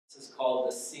called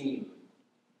the seam.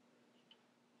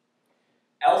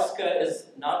 Elska is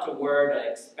not a word I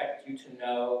expect you to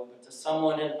know, but to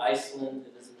someone in Iceland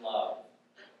it is love,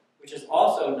 which is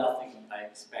also nothing I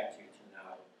expect you to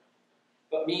know,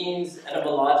 but means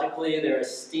etymologically there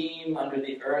is steam under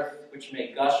the earth which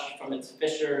may gush from its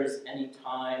fissures any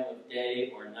time of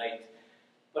day or night,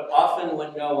 but often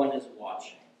when no one is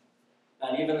watching,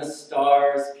 not even the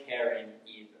stars caring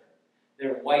either,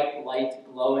 their white light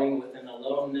glowing within a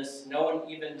aloneness no one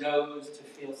even knows to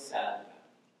feel sad about.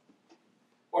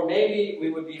 Or maybe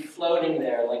we would be floating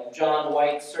there like John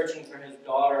White searching for his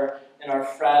daughter in our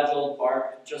fragile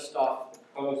bark just off the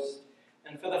coast,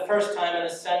 and for the first time in a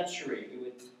century we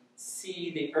would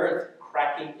see the earth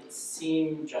cracking its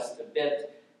seam just a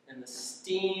bit, and the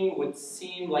steam would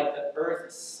seem like the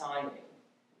earth sighing,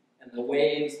 and the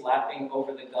waves lapping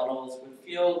over the gunnels would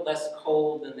feel less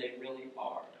cold than they really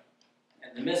are,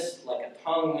 and the mist like a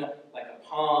tongue, like a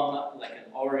palm, like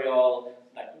an aureole,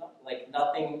 like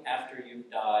nothing after you've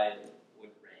died would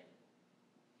rain.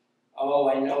 Oh,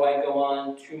 I know I go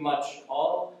on too much,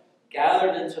 all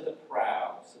gathered into the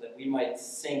prow so that we might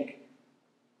sink,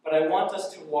 but I want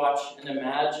us to watch and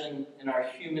imagine in our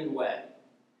human way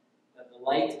that the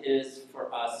light is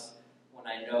for us when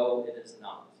I know it is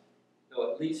not,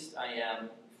 though at least I am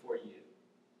for you.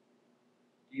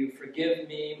 Do you forgive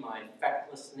me my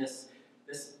fecklessness,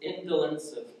 this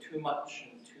indolence of too much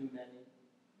and too many?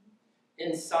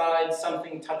 Inside,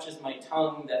 something touches my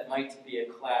tongue that might be a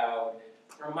cloud,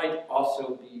 or might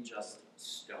also be just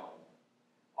stone.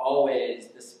 Always,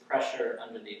 this pressure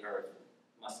under the earth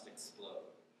must explode.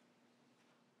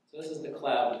 So this is the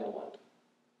cloud number one.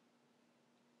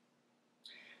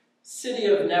 City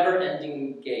of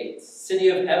never-ending gates, city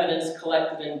of evidence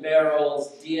collected in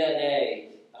barrels, DNA,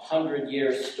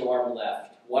 100-year storm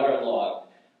left, waterlogged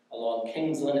along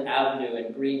Kingsland Avenue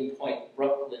and Greenpoint,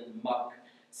 Brooklyn muck.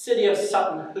 City of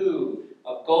Sutton Hoo,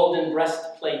 of golden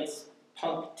breastplates,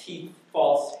 punk teeth,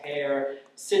 false hair.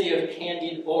 City of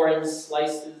candied orange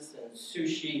slices and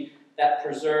sushi, that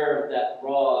preserve, that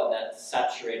raw, that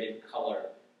saturated color.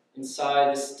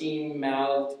 Inside the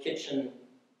steam-mouthed kitchen,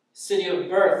 city of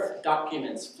birth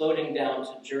documents floating down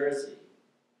to Jersey.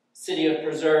 City of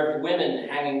preserved women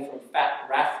hanging from fat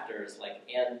rafters like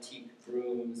antique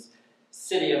brooms.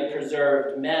 City of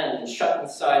preserved men shut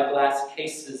inside glass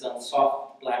cases on soft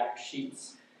black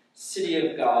sheets. City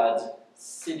of gods,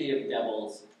 city of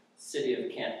devils, city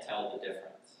of can't tell the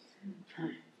difference.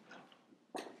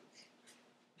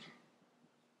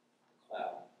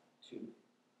 Cloud, two.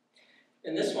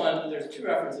 In this one, there's two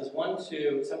references. One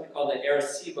to something called the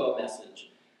Arecibo message,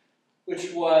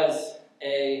 which was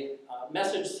a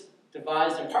message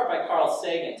devised in part by Carl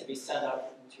Sagan to be sent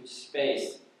up into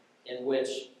space, in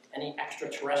which any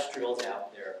extraterrestrials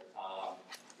out there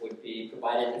would be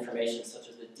provided information such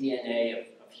as the DNA of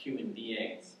human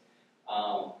beings.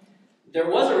 There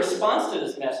was a response to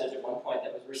this message at one point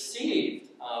that was received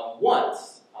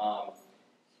once,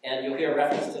 and you'll hear a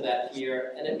reference to that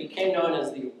here, and it became known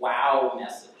as the WOW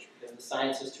message, because the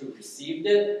scientist who received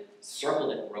it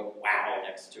circled it and wrote WOW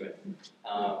next to it, and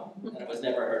it was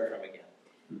never heard from again.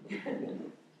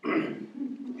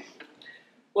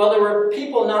 Well, there were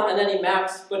people not on any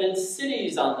maps, but in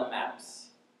cities on the maps,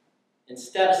 in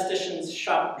statisticians'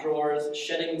 shop drawers,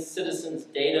 shedding citizens'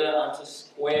 data onto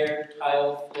square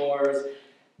tile floors,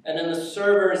 and in the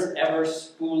servers'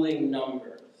 ever-spooling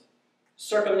numbers,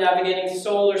 circumnavigating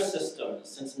solar systems,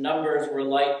 since numbers were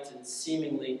light in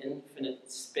seemingly infinite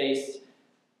space.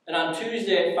 And on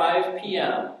Tuesday at 5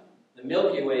 p.m., the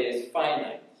Milky Way is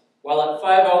finite, while at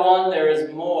 5:01 there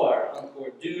is more,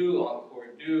 encore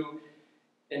deux,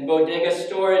 in bodega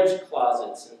storage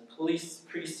closets and police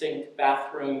precinct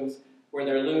bathrooms where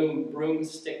there loom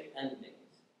broomstick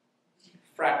endings,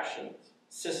 fractions,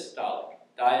 systolic,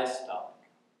 diastolic.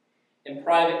 In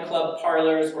private club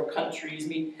parlors where countries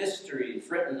meet histories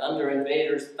written under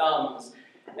invaders' thumbs,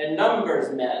 and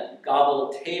numbers men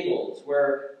gobble tables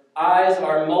where eyes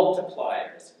are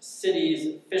multipliers,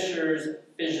 cities, fissures,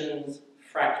 fissions,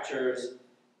 fractures.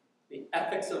 The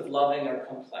ethics of loving are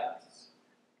complex,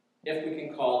 if we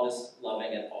can call this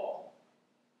loving at all.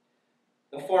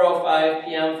 The 4:05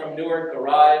 p.m. from Newark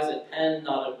arrives at Penn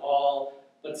not at all,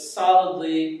 but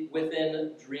solidly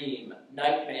within dream,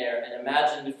 nightmare, and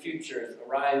imagined futures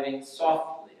arriving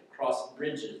softly across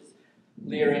bridges,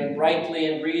 leering brightly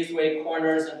in breezeway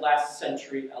corners and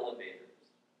last-century elevators.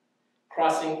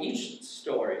 Crossing each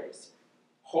stories,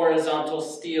 horizontal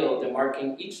steel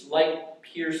demarking each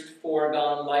light-pierced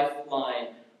foregone lifeline,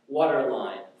 water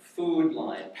line, food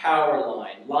line, power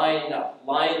line, line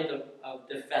of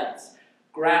defense,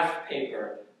 graph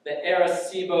paper, the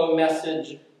Arecibo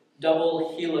message,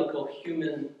 double helical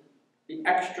human, the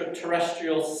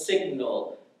extraterrestrial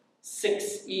signal,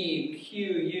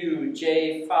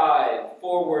 6EQUJ5,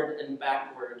 forward and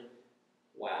backward.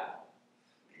 Wow.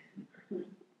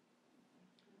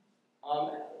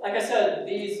 Like I said,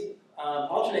 these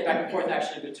alternate back and forth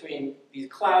actually between these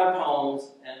cloud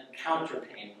poems and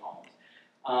counterpane poems.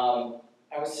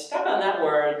 I was stuck on that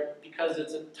word because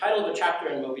it's a title of a chapter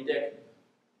in Moby Dick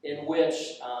in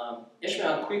which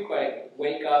Ishmael and Queequeg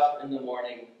wake up in the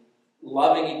morning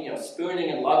loving, spooning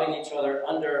and loving each other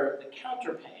under the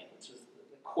counterpane, which is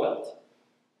the quilt.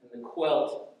 And the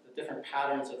quilt, the different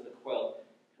patterns of the quilt,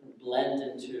 kind of blend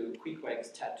into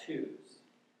Queequeg's tattoos.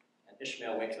 And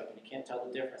Ishmael wakes up and you can't tell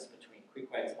the difference between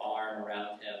Queequeg's arm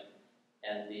around him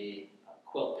and the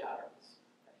quilt patterns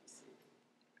that he sees.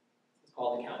 It's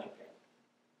called the counterpane.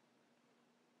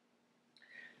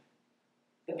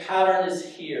 The pattern is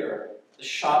here. The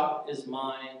shop is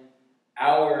mine.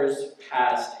 Hours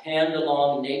past, hand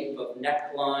along nape of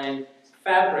neckline,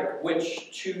 fabric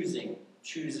which choosing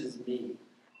chooses me.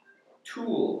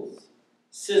 Tools,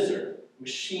 scissor,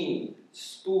 machine,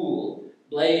 spool,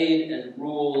 blade and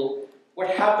rule. What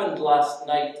happened last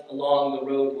night along the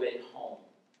roadway home?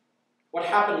 What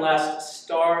happened last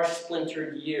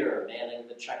star-splintered year manning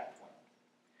the checkpoint?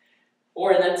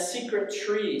 Or in that secret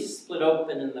tree split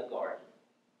open in the garden?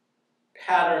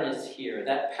 Pattern is here.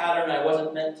 That pattern I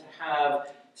wasn't meant to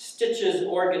have. Stitches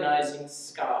organizing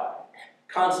sky.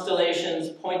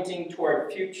 Constellations pointing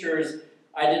toward futures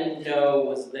I didn't know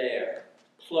was there.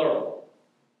 Plural.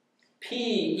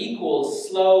 P equals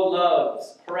slow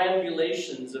loves,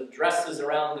 perambulations of dresses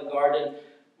around the garden,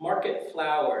 market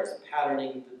flowers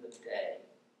patterning the day.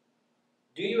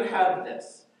 Do you have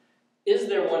this? Is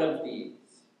there one of these?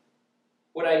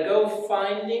 What I go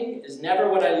finding is never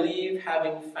what I leave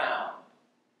having found.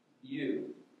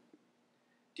 You.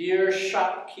 Dear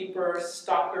shopkeeper,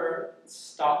 stalker,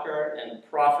 and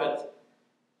prophet,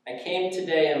 I came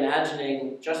today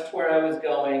imagining just where I was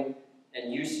going,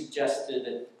 and you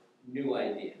suggested new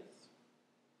ideas.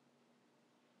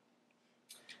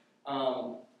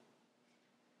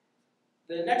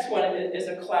 The next one is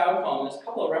a cloud poem. There's a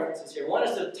couple of references here. One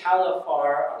is to Tal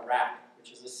Afar, Iraq,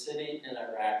 which is a city in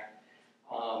Iraq,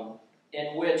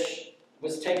 in which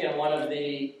was taken one of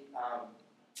the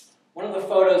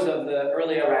photos of the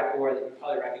early Iraq War that you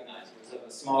probably recognize. It was of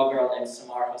a small girl named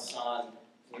Samar Hassan.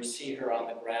 You see her on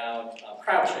the ground,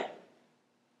 crouching,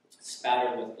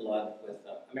 spattered with blood, with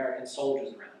American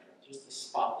soldiers around her. Just a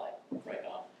spotlight right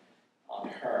on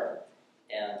her.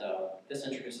 And this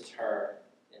introduces her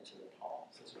into the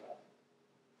poems as well.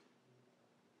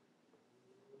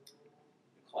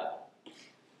 The cloud.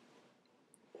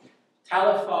 Tal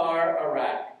Afar,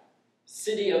 Iraq.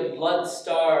 City of blood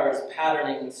stars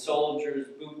patterning soldiers'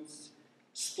 boots,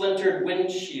 splintered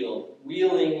windshield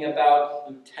wheeling about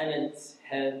lieutenant's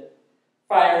head,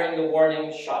 firing the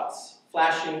warning shots,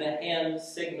 flashing the hand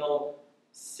signal,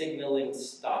 signaling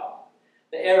stop.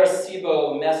 The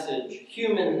Arecibo message,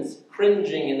 humans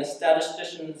cringing in the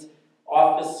statistician's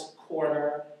office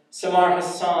corner, Samar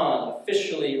Hassan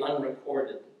officially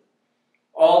unrecorded.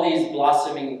 All these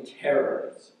blossoming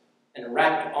terrors, and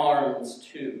racked arms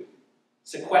too.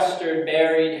 Sequestered,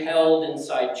 buried, held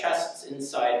inside chests,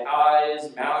 inside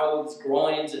eyes, mouths,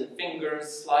 groins, and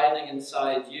fingers sliding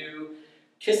inside you.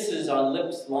 Kisses on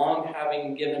lips long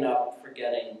having given up,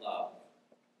 forgetting love.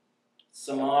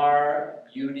 Samar,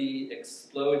 beauty,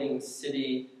 exploding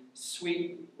city,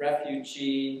 sweet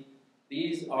refugee.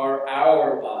 These are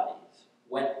our bodies,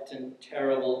 wet and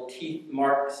terrible, teeth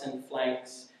marks and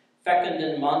flanks, fecund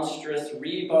and monstrous,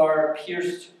 rebar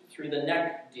pierced through the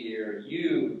neck, dear,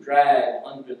 you dragged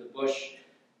under the bush,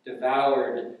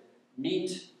 devoured,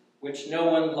 meat which no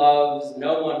one loves,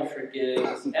 no one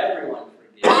forgives, everyone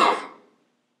forgives.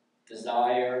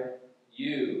 Desire,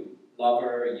 you,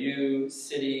 lover, you,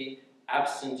 city,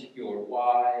 absent your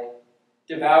why.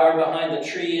 Devoured behind the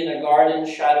tree in a garden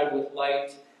shadowed with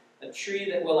light, a tree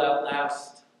that will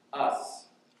outlast us,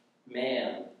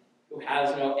 man, who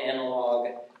has no analog,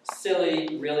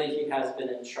 silly, really he has been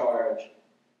in charge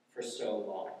for so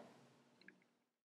long.